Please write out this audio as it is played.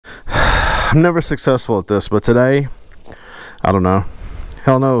I'm never successful at this, but today, I don't know.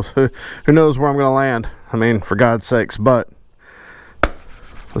 Hell knows. Who knows where I'm going to land? I mean, for God's sakes, but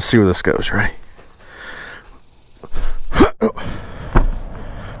let's see where this goes. Ready?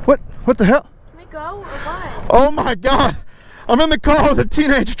 What the hell? Can we go or what? Oh my God! I'm in the car with a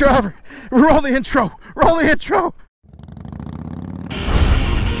teenage driver. Roll the intro. Roll the intro.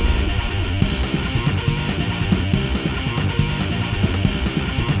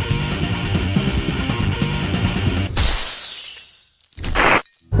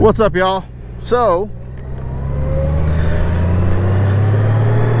 What's up, y'all? So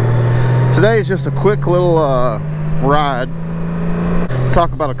today is just a quick little ride to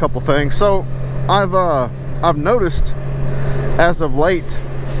talk about a couple things. So I've noticed as of late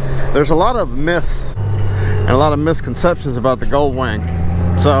there's a lot of myths and a lot of misconceptions about the Goldwing.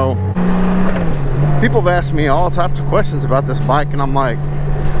 So people have asked me all types of questions about this bike, and I'm like,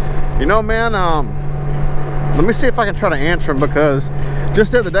 you know, man, let me see if I can try to answer them, because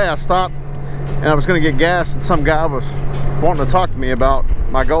just the other day I stopped and I was going to get gas, and some guy was wanting to talk to me about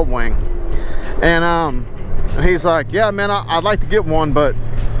my Goldwing, and he's like, yeah man, I'd like to get one, but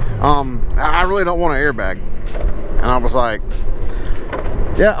I really don't want an airbag. And I was like,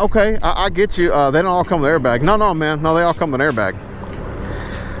 yeah, okay, I get you. They don't all come with airbag. No man, no, they all come with an airbag.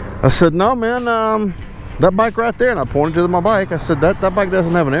 I said, no man, that bike right there, and I pointed to my bike. I said, that bike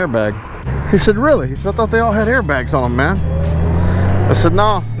doesn't have an airbag. He said, really? He said, I thought they all had airbags on them, man. I said,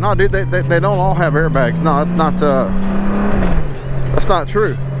 no dude, they don't all have airbags. No, that's not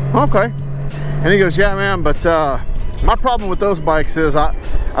true. Okay. And he goes, yeah man, but my problem with those bikes is I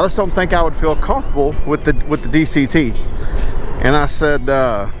just don't think I would feel comfortable with the DCT. And I said,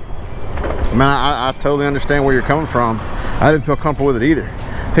 man, I totally understand where you're coming from. I didn't feel comfortable with it either.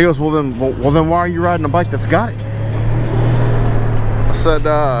 He goes, well then why are you riding a bike that's got it? I said,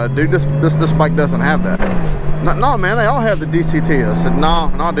 dude, this bike doesn't have that. No man, they all have the DCT. I said,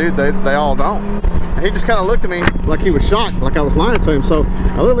 no dude, they all don't. And he just kind of looked at me like he was shocked, like I was lying to him. So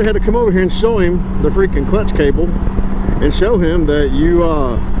I literally had to come over here and show him the freaking clutch cable and show him that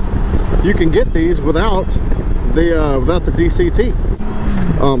you can get these without the DCT.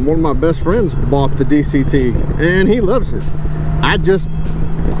 One of my best friends bought the DCT and he loves it.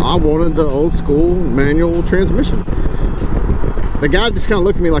 I wanted the old school manual transmission. The guy just kind of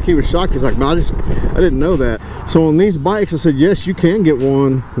looked at me like he was shocked. He's like, man, I didn't know that. So on these bikes, I said, yes, you can get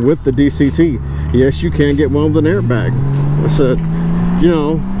one with the DCT. Yes, you can get one with an airbag. I said,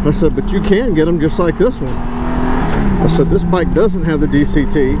 but you can get them just like this one. I said, this bike doesn't have the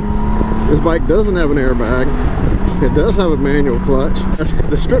DCT. This bike doesn't have an airbag. It does have a manual clutch.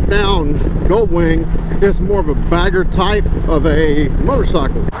 The stripped down Goldwing is more of a bagger type of a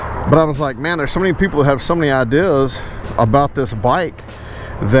motorcycle. But I was like, man, there's so many people that have so many ideas about this bike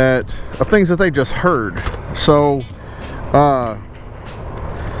that are things that they just heard. So I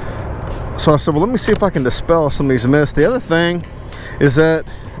said, well, let me see if I can dispel some of these myths. The other thing is that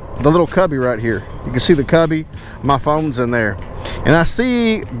the little cubby right here, you can see the cubby, my phone's in there, and I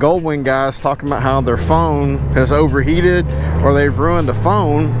see Goldwing guys talking about how their phone has overheated or they've ruined a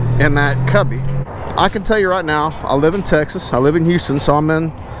phone in that cubby. I can tell you right now, I live in Texas, I live in Houston, so I'm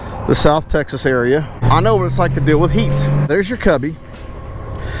in the South Texas area. I know what it's like to deal with heat. There's your cubby.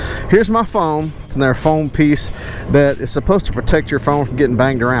 Here's my phone, and their phone piece that is supposed to protect your phone from getting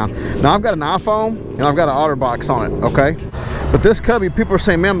banged around. Now I've got an iPhone and I've got an OtterBox on it, okay? But this cubby, people are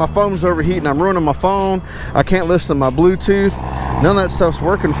saying, man, my phone's overheating, I'm ruining my phone, I can't listen to my Bluetooth. None of that stuff's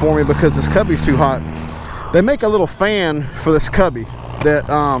working for me because this cubby's too hot. They make a little fan for this cubby that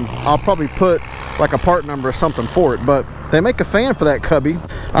I'll probably put like a part number or something for it, but they make a fan for that cubby.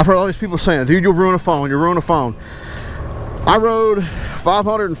 I've heard all these people saying, dude, you'll ruin a phone, you'll ruin a phone. I rode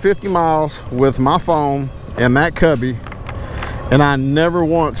 550 miles with my phone in that cubby, and I never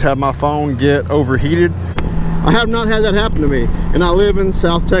once had my phone get overheated. I have not had that happen to me. And I live in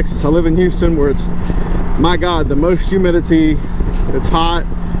South Texas. I live in Houston, where it's, my God, the most humidity. It's hot.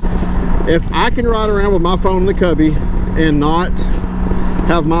 If I can ride around with my phone in the cubby and not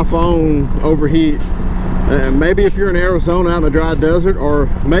have my phone overheat, maybe if you're in Arizona out in the dry desert, or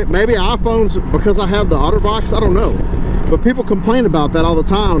maybe iPhones, because I have the OtterBox, I don't know. But people complain about that all the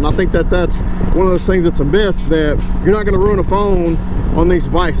time, and I think that that's one of those things that's a myth, that you're not going to ruin a phone on these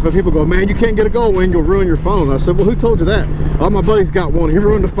bikes. But people go, man, you can't get a Goldwing, you'll ruin your phone. I said, well, who told you that? Oh, my buddy's got one, he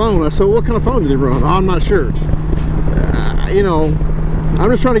ruined the phone. I said, well, what kind of phone did he ruin? Oh, I'm not sure. I'm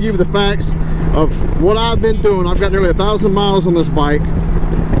just trying to give you the facts of what I've been doing. I've got nearly 1,000 miles on this bike.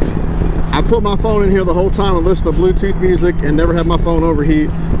 I put my phone in here the whole time and listen to Bluetooth music and never have my phone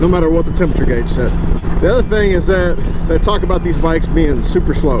overheat, no matter what the temperature gauge said. The other thing is that they talk about these bikes being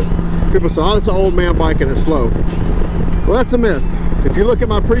super slow. People say, oh, it's an old man bike and it's slow. Well, that's a myth. If you look at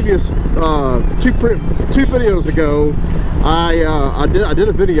my previous two videos ago, I did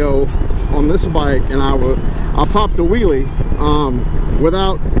a video on this bike, and I popped a wheelie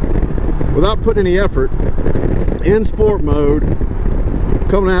without putting any effort in sport mode.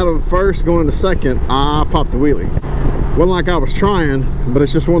 Coming out of first, going into second, I popped a wheelie. Wasn't like I was trying, but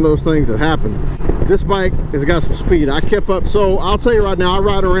it's just one of those things that happened. This bike has got some speed. I kept up. So I'll tell you right now, I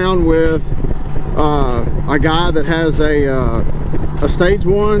ride around with a guy that has a stage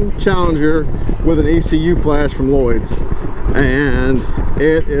 1 Challenger with an ECU flash from Lloyd's, and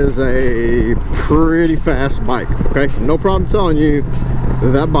it is a pretty fast bike. Okay, no problem telling you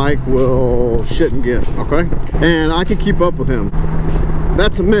that bike will shit and get. Okay, and I can keep up with him.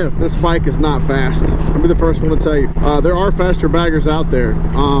 That's a myth. This bike is not fast. I'll be the first one to tell you. There are faster baggers out there.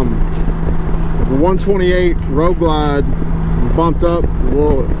 The 128 Road Glide bumped up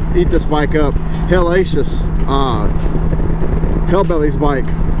will eat this bike up. Hellacious Hellbelly's bike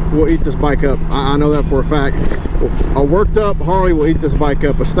will eat this bike up. I know that for a fact. A worked up Harley will eat this bike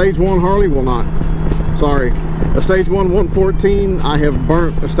up. A stage 1 Harley will not. Sorry. A stage 1 114, I have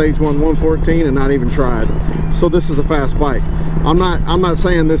burnt a stage 1 114 and not even tried. So this is a fast bike. I'm not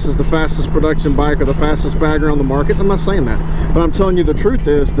saying this is the fastest production bike or the fastest bagger on the market. I'm not saying that, but I'm telling you the truth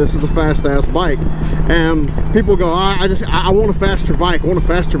is this is a fast ass bike. And people go, I want a faster bike, I want a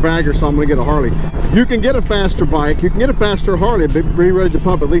faster bagger, so I'm gonna get a Harley. You can get a faster bike, you can get a faster Harley, but be ready to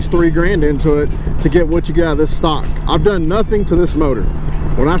pump at least $3 grand into it to get what you get out of this stock. I've done nothing to this motor.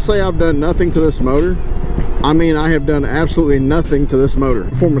 When I say I've done nothing to this motor, I mean I have done absolutely nothing to this motor,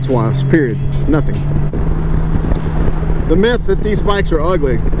 performance-wise, period, nothing. The myth that these bikes are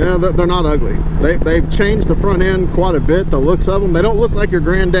ugly, yeah, they're not ugly. They've changed the front end quite a bit, the looks of them. They don't look like your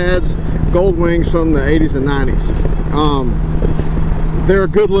granddad's Goldwings from the 80s and 90s. They're a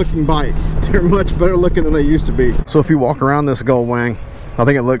good looking bike. They're much better looking than they used to be. So if you walk around this Goldwing, I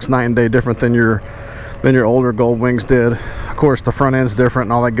think it looks night and day different than your older Goldwings did. Of course, the front end's different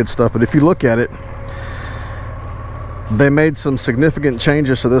and all that good stuff, but if you look at it, they made some significant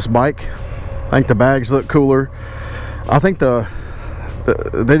changes to this bike. I think the bags look cooler. I think they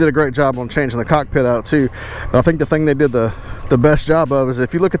did a great job on changing the cockpit out too, but I think the thing they did the best job of is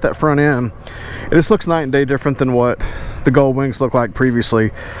if you look at that front end, it just looks night and day different than what the Goldwings looked like previously.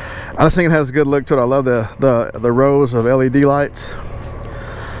 I just think it has a good look to it. I love the rows of LED lights.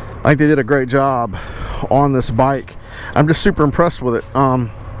 I think they did a great job on this bike. I'm just super impressed with it. When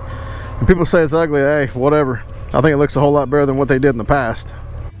people say it's ugly, hey, whatever. I think it looks a whole lot better than what they did in the past.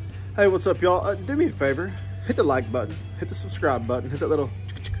 Hey, what's up, y'all? Do me a favor. Hit the like button, hit the subscribe button, hit that little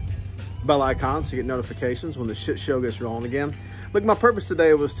bell icon so you get notifications when the shit show gets rolling again. Look, my purpose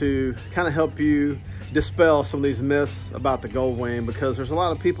today was to kind of help you dispel some of these myths about the Goldwing, because there's a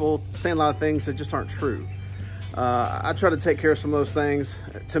lot of people saying a lot of things that just aren't true. I try to take care of some of those things.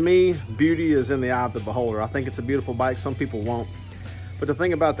 To me, beauty is in the eye of the beholder. I think it's a beautiful bike. Some people won't. But the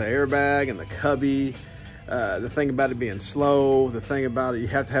thing about the airbag and the cubby, the thing about it being slow, the thing about it, you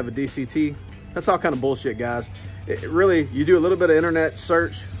have to have a DCT. That's all kind of bullshit, guys. It really, you do a little bit of internet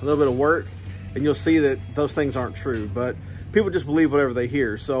search, a little bit of work, and you'll see that those things aren't true. But people just believe whatever they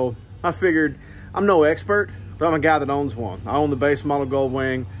hear. So I figured, I'm no expert, but I'm a guy that owns one. I own the base model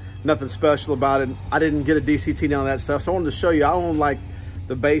Goldwing, nothing special about it. I didn't get a DCT, none of that stuff. So I wanted to show you, I own like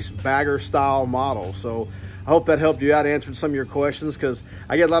the base bagger style model. So I hope that helped you out, answered some of your questions, because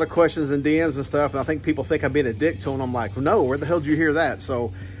I get a lot of questions in DMs and stuff, and I think people think I'm being a dick to them. I'm like, well, no, where the hell did you hear that?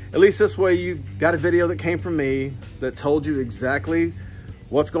 So at least this way you got a video that came from me that told you exactly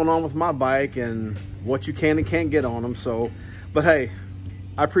what's going on with my bike and what you can and can't get on them. So, but hey,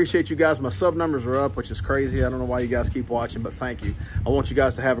 I appreciate you guys. My sub numbers are up, which is crazy. I don't know why you guys keep watching, but thank you. I want you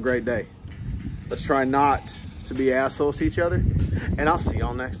guys to have a great day. Let's try not to be assholes to each other, and I'll see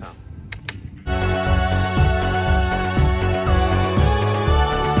y'all next time.